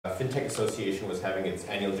FinTech Association was having its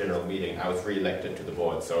annual general meeting. I was re-elected to the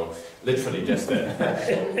board, so literally just then.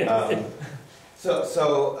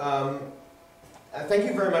 Thank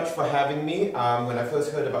you very much for having me. When I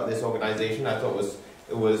first heard about this organization, I thought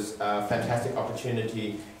it was a fantastic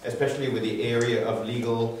opportunity, especially with the area of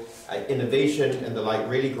legal innovation and the like,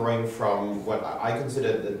 really growing from what I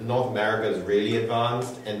consider that North America is really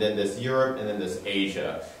advanced, and then there's Europe, and then there's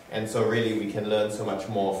Asia. And so really we can learn so much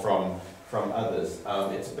more from others.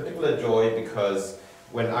 It's a particular joy because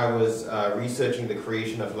when I was researching the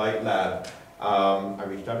creation of LITE Lab, I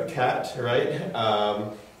reached out to Kat, right?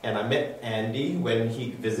 And I met Andy when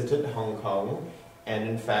he visited Hong Kong. And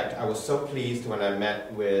in fact, I was so pleased when I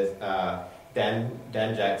met with Dan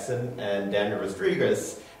Jackson and Dan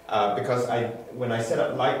Rodriguez, because when I set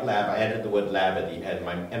up LITE Lab, I added the word lab at the end.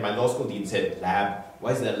 And my law school dean said, lab?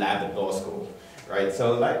 Why is there a lab at law school? Right?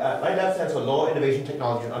 So LITE Lab stands for Law, Innovation,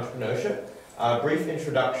 Technology, and Entrepreneurship. Brief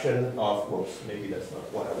introduction of, whoops, maybe that's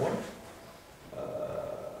not what I want.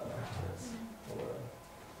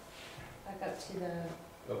 Back up to the...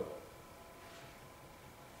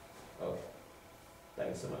 Oh,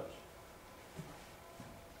 thanks so much.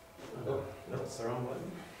 Oh, no, it's the wrong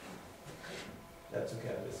button. That's okay,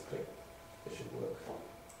 I'll just click. It should work.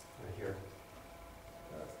 Right here.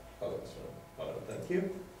 Oh, that's wrong. Oh, thank you.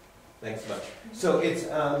 Thanks so much. So it's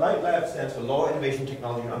LITE Lab stands for Law, Innovation,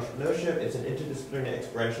 Technology, and Entrepreneurship. It's an interdisciplinary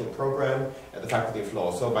experiential program at the Faculty of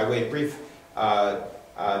Law. So by way of brief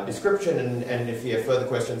description, and if you have further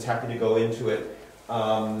questions, happy to go into it.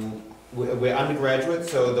 We're undergraduates,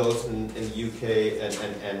 so those in the UK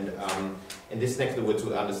and in this neck of the woods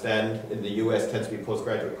will understand. In the US, tends to be a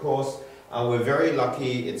postgraduate course. We're very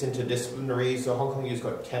lucky, it's interdisciplinary, so Hong Kong U's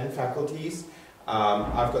got 10 faculties.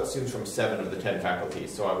 I've got students from 7 of the 10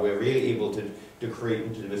 faculties, so we're really able to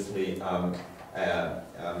create interdisciplinary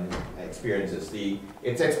experiences.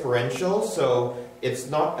 It's experiential, so it's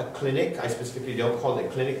not a clinic. I specifically don't call it a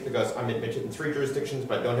clinic because I'm admitted in 3 jurisdictions,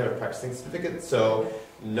 but I don't have a practicing certificate, so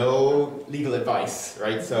no legal advice,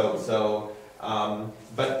 right?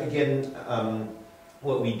 But again,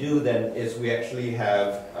 what we do then is we actually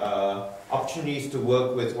have opportunities to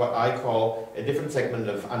work with what I call a different segment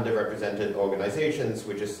of underrepresented organizations,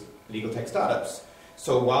 which is legal tech startups.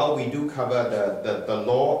 So while we do cover the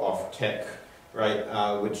law of tech, right,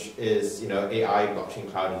 which is AI, blockchain,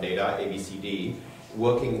 cloud, and data, ABCD,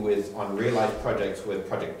 working on real-life projects with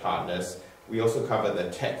project partners, we also cover the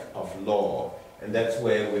tech of law, and that's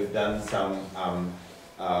where we've done some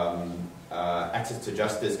access to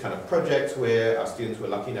justice kind of projects where our students were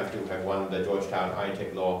lucky enough to have won the Georgetown Iron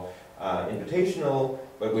Tech Law Invitational,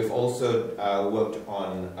 but we've also worked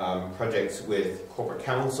on projects with corporate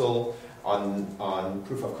counsel on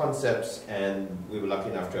proof of concepts, and we were lucky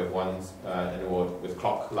enough to have won an award with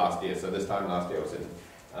Clock last year. So this time last year I was in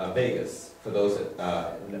Vegas, for those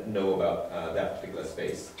that know about that particular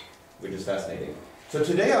space, which is fascinating. So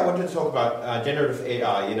today I wanted to talk about generative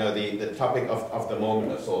AI, the topic of the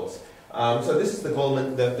moment of sorts. So this is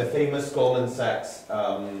the famous Goldman Sachs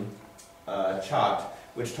chart,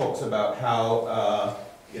 which talks about how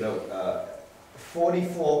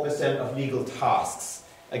 44% of legal tasks,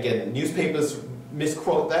 again, newspapers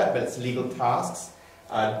misquote that, but it's legal tasks,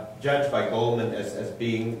 judged by Goldman as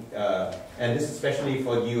being, and this is especially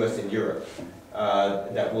for US and Europe,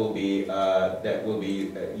 that will be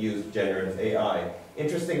used generative AI.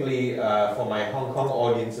 Interestingly, for my Hong Kong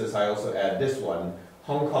audiences, I also add this one.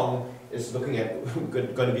 Hong Kong is looking at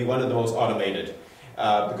going to be one of the most automated,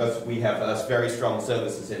 because we have a very strong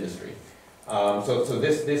services industry. So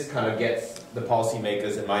this kind of gets the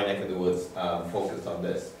policymakers in my neck of the woods focused on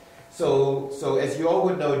this. So as you all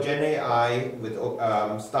would know, Gen AI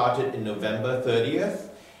started in November 30th,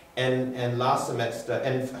 and last semester,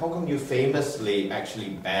 and Hong Kong U famously actually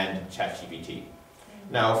banned ChatGPT.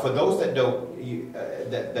 Now, for those that don't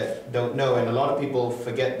know, and a lot of people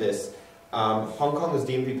forget this, Hong Kong is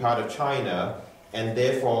deemed to be part of China, and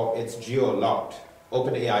therefore it's geo-locked.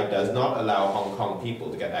 OpenAI does not allow Hong Kong people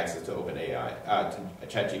to get access to OpenAI, to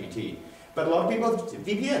ChatGPT. But a lot of people have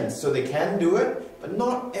VPNs, so they can do it, but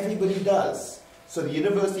not everybody does. So the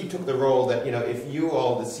university took the role that, if you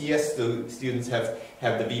all, the CS students have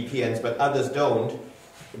the VPNs, but others don't,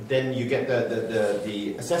 then you get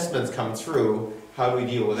the assessments come through. How do we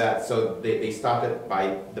deal with that? So they started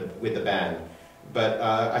with the ban. But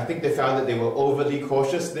I think they found that they were overly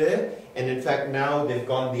cautious there, and in fact now they've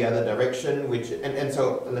gone the other direction, and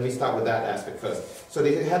so let me start with that aspect first. So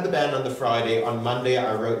they had the ban on the Friday. On Monday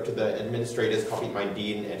I wrote to the administrators, copied my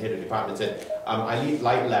dean and head of department, and said, I lead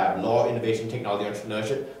LITE Lab, Law, Innovation, Technology,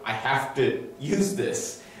 Entrepreneurship. I have to use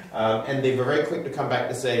this. And they were very quick to come back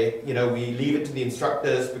to say, you know, we leave it to the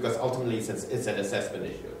instructors because ultimately it's an assessment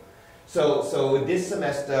issue. So this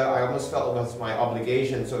semester I almost felt it was my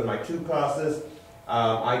obligation. So in my 2 classes,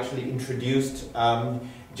 I actually introduced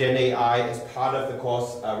Gen AI as part of the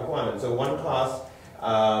course requirement. So one class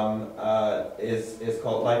is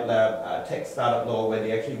called LITE Lab Tech Startup Law, where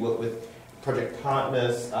they actually work with project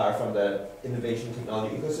partners from the innovation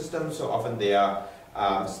technology ecosystem. So often they are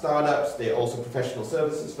startups, they're also professional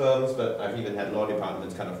services firms, but I've even had law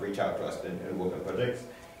departments kind of reach out to us and work on projects.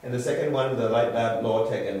 And the second one, the LITE Lab Law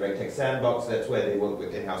Tech and RegTech Sandbox, that's where they work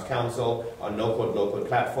with in-house counsel on no-code, low-code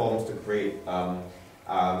platforms to create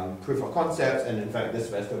proof of concepts. And in fact, this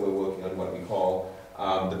semester we're working on what we call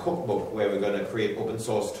the cookbook, where we're going to create open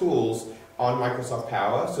source tools on Microsoft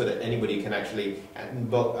Power so that anybody can actually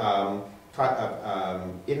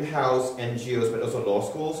in-house NGOs, but also law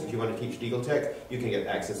schools. If you want to teach legal tech, you can get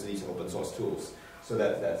access to these open source tools. So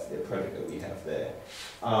that's the project that we have there.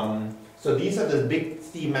 So these are the big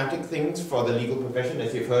thematic things for the legal profession.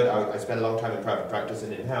 As you've heard, I spent a long time in private practice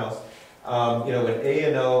and in-house. You know, when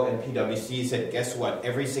A&O and PwC said, guess what,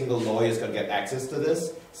 every single lawyer is going to get access to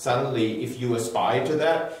this, suddenly if you aspire to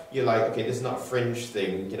that, you're like, okay, this is not a fringe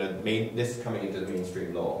thing, you know, this is coming into the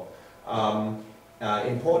mainstream law.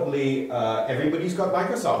 Importantly, everybody's got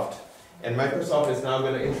Microsoft, and Microsoft is now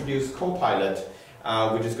going to introduce Copilot,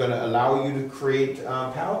 which is going to allow you to create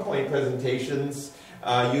PowerPoint presentations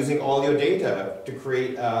using all your data, to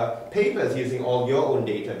create papers using all your own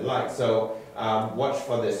data and like. So watch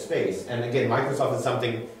for this space. And again, Microsoft is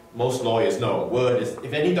something most lawyers know. Word is,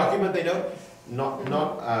 if any document they know,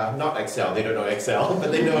 not Excel. They don't know Excel,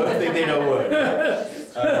 but they know Word.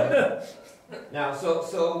 Now,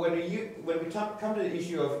 so when we come to the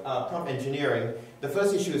issue of prompt engineering, the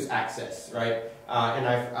first issue is access, right?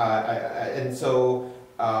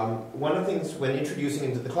 One of the things when introducing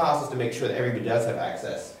into the class is to make sure that everybody does have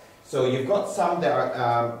access. So you've got some that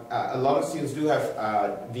are, a lot of students do have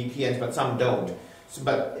VPNs, but some don't. So,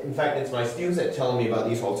 but in fact, it's my students that tell me about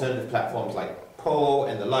these alternative platforms like Poe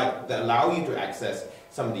and the like that allow you to access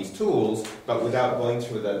some of these tools, but without going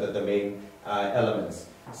through the main elements.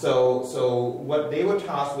 So what they were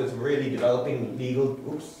tasked with really developing legal,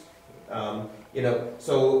 you know,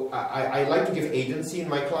 so I like to give agency in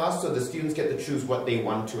my class, so the students get to choose what they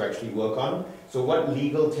want to actually work on. So what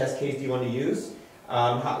legal test case do you want to use?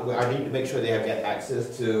 I need to make sure they get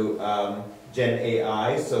access to Gen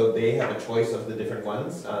AI, so they have a choice of the different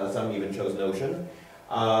ones. Some even chose Notion.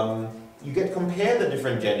 You get to compare the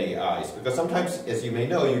different Gen AIs, because sometimes, as you may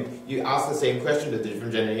know, you ask the same question to the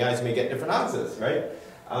different Gen AIs and you get different answers, right?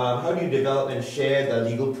 How do you develop and share the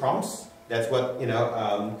legal prompts? That's what, you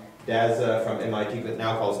know, Daz from MIT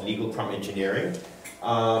now calls legal prompt engineering.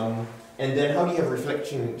 And then how do you have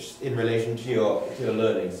reflection in relation to your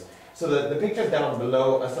learnings? So the pictures down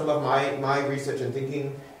below are some of my research and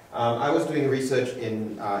thinking. I was doing research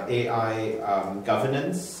in AI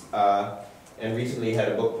governance, and recently had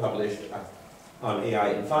a book published on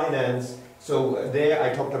AI in finance. So there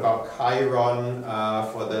I talked about Chiron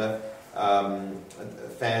for the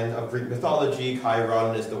fan of Greek mythology.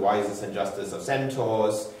 Chiron is the wisest and justest of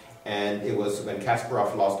centaurs, and it was when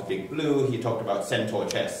Kasparov lost to Big Blue, he talked about centaur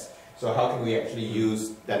chess. So how can we actually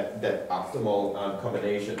use that optimal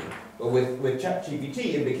combination? But with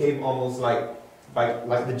ChatGPT, it became almost like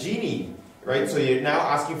the genie, right? So you're now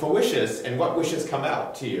asking for wishes, and what wishes come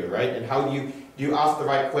out to you, right? And how do you ask the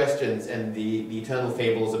right questions and the eternal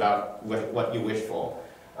fables about what you wish for?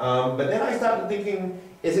 But then I started thinking,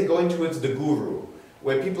 is it going towards the guru,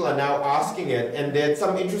 where people are now asking it, and there's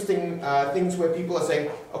some interesting things where people are saying,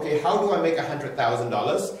 okay, how do I make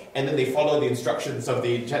 $100,000? And then they follow the instructions of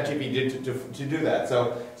the ChatGPT to do that.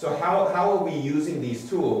 So how are we using these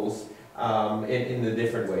tools in the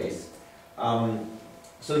different ways?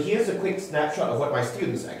 So here's a quick snapshot of what my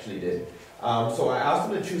students actually did. So I asked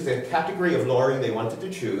them to choose the category of lawyering they wanted to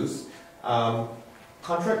choose.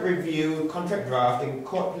 Contract review, contract drafting,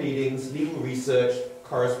 court pleadings, legal research,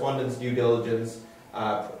 correspondence due diligence,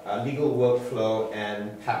 legal workflow,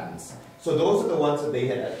 and patents. So those are the ones that they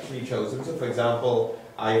had actually chosen. So for example,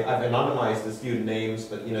 I've anonymized the student names,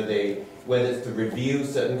 but you know, whether it's to review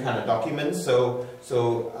certain kind of documents. So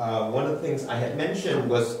one of the things I had mentioned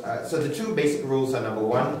was, so the two basic rules are, number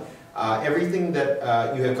one, everything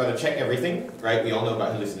that you have got to check everything, right? We all know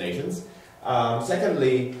about hallucinations.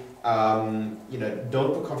 Secondly, you know,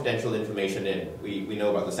 don't put confidential information in. We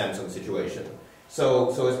know about the Samsung situation.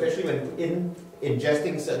 So especially when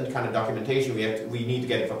ingesting certain kind of documentation, we need to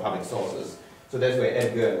get it from public sources. So that's where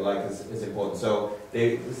Edgar and like is important. So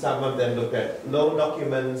some of them looked at loan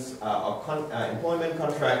documents, or employment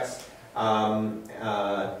contracts, On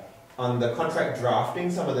the contract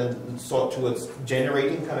drafting, some of them sought towards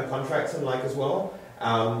generating kind of contracts and like as well.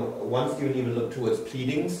 One student even looked towards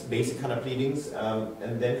pleadings, basic kind of pleadings,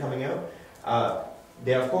 and then coming out.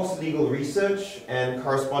 There are, of course, legal research and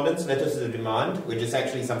correspondence, letters of demand, which is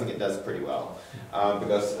actually something it does pretty well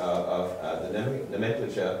because of the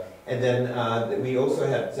nomenclature. And then we also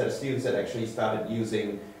had a set of students that actually started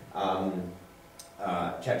using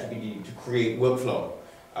ChatGPT to create workflow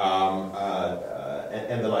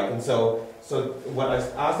and the like. And so what I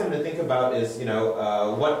asked them to think about is, you know,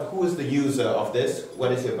 who is the user of this?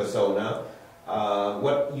 What is your persona?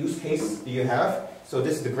 What use case do you have? So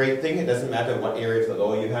this is the great thing. It doesn't matter what area of the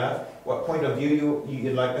law you have, what point of view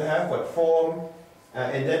you'd like to have, what form.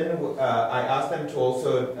 And then I asked them to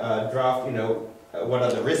also draft, you know, what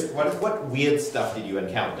are the risks, what weird stuff did you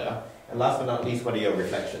encounter? And last but not least, what are your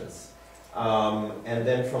reflections? And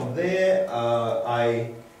then from there,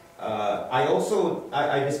 I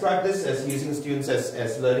described this as using students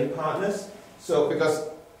as learning partners. So because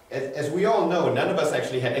as we all know, none of us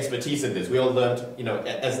actually had expertise in this. We all learned, you know,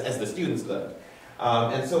 as the students learned.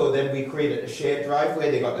 And so then we created a shared drive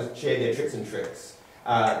where they got to share their tips and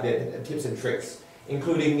tricks,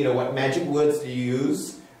 including, you know, what magic words do you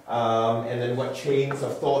use, and then what chains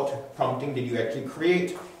of thought prompting did you actually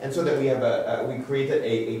create, and so that we have we created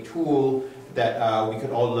a tool that we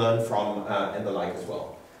could all learn from and the like as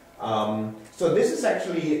well. So this is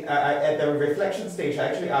actually, at the reflection stage, I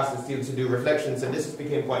actually asked the students to do reflections, and this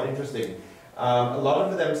became quite interesting. A lot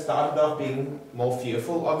of them started off being more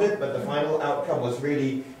fearful of it, but the final outcome was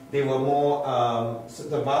really, they were more,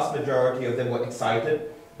 the vast majority of them were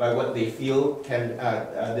excited by what they feel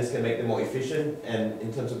this can make them more efficient and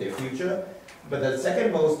in terms of their future. But the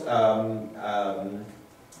second most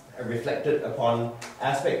reflected upon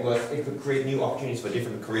aspect was it could create new opportunities for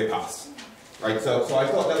different career paths. Right, so I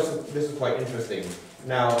thought this was quite interesting.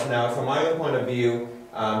 Now from my own point of view,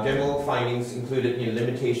 general findings included, you know,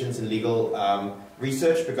 limitations in legal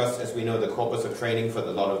research, because as we know, the corpus of training for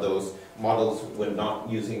a lot of those models were not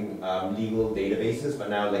using legal databases,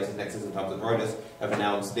 but now LexisNexis and Thomson Reuters have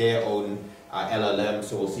announced their own LLM,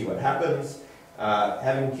 so we'll see what happens.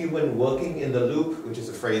 Having human working in the loop, which is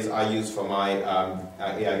a phrase I use for my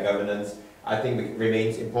AI governance, I think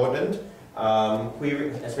remains important.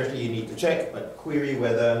 Query, especially you need to check, but query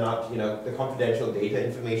whether or not, you know, the confidential data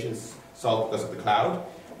information is solved because of the cloud,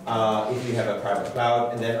 if you have a private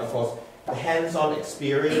cloud. And then, of course, the hands-on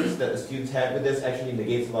experience that the students had with this actually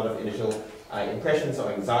negates a lot of initial impressions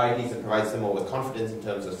or anxieties and provides them more with confidence in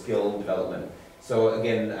terms of skill development. So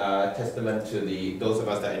again, testament to those of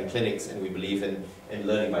us that are in clinics and we believe in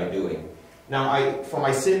learning by doing. Now, for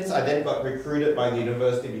my sins, I then got recruited by the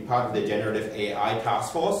university to be part of the Generative AI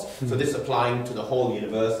task force. So this is applying to the whole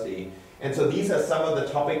university. And so these are some of the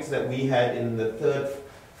topics that we had in the third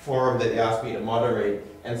forum that they asked me to moderate.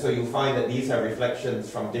 And so you'll find that these are reflections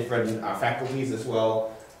from different faculties as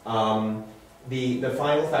well. The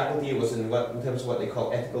final faculty was in terms of what they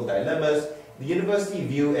call ethical dilemmas. The university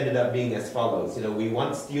view ended up being as follows. You know, we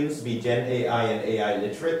want students to be Gen AI and AI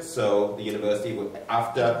literate, so the university would,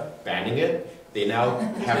 after banning it, they now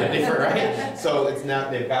have a different, right? So it's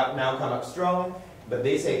now, they've now come up strong, but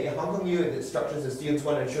they say in Hong Kong U, it structures the students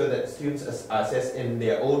want to ensure that students are assessed in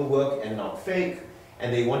their own work and not fake,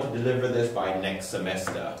 and they want to deliver this by next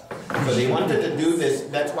semester. So they wanted to do this,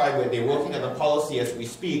 that's why they're working on the policy as we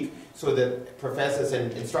speak, so that professors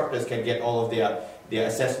and instructors can get all of their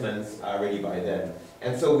assessments ready by then.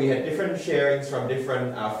 And so we had different sharings from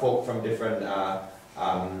different folk from different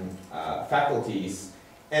faculties.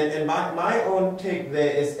 And my own take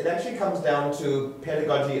there is it actually comes down to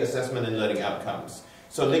pedagogy, assessment, and learning outcomes.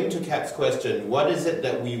 So linked to Kat's question, what is it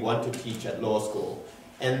that we want to teach at law school?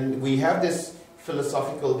 And we have this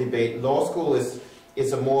philosophical debate. Law school is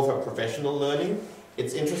a more of a professional learning.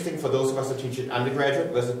 It's interesting for those of us who teach it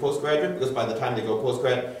undergraduate versus postgraduate, because by the time they go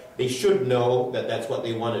postgrad, they should know that that's what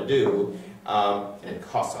they want to do, and it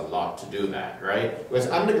costs a lot to do that, right? Whereas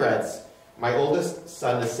undergrads, my oldest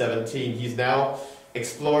son is 17, he's now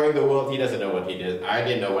exploring the world. He doesn't know what he did. I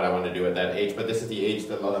didn't know what I wanted to do at that age, but this is the age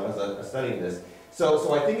that a lot of us are studying this.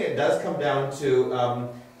 So I think it does come down to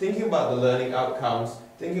thinking about the learning outcomes,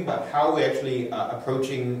 thinking about how we're actually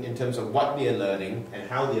approaching in terms of what they're learning and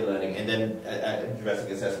how they're learning, and then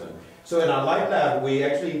addressing assessment. So in our LITE lab, we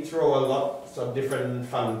actually throw a lot of different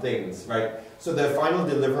fun things, right? So the final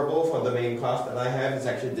deliverable for the main class that I have is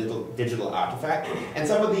actually digital artifact. And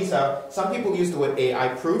some of these are, some people use the word AI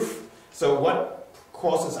proof. So what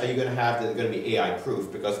courses are you going to have that are going to be AI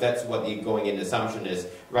proof? Because that's what the going in assumption is.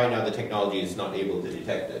 Right now the technology is not able to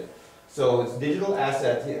detect it. So it's digital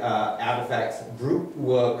asset artifacts, group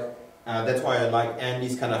work, That's why I like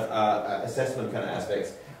Andy's kind of assessment kind of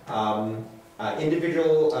aspects.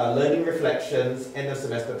 Individual learning reflections, end of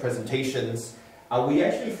semester presentations. We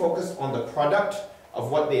actually focus on the product of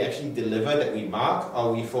what they actually deliver that we mark,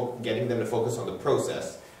 or we getting them to focus on the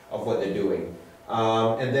process of what they're doing.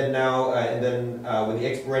 And then with the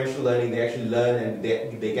experiential learning, they actually learn and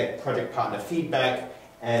they get project partner feedback,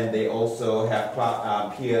 and they also have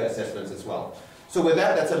peer assessments as well. So with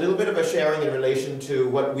that, that's a little bit of a sharing in relation to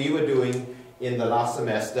what we were doing in the last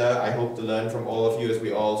semester. I hope to learn from all of you as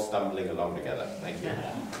we all stumbling along together. Thank you.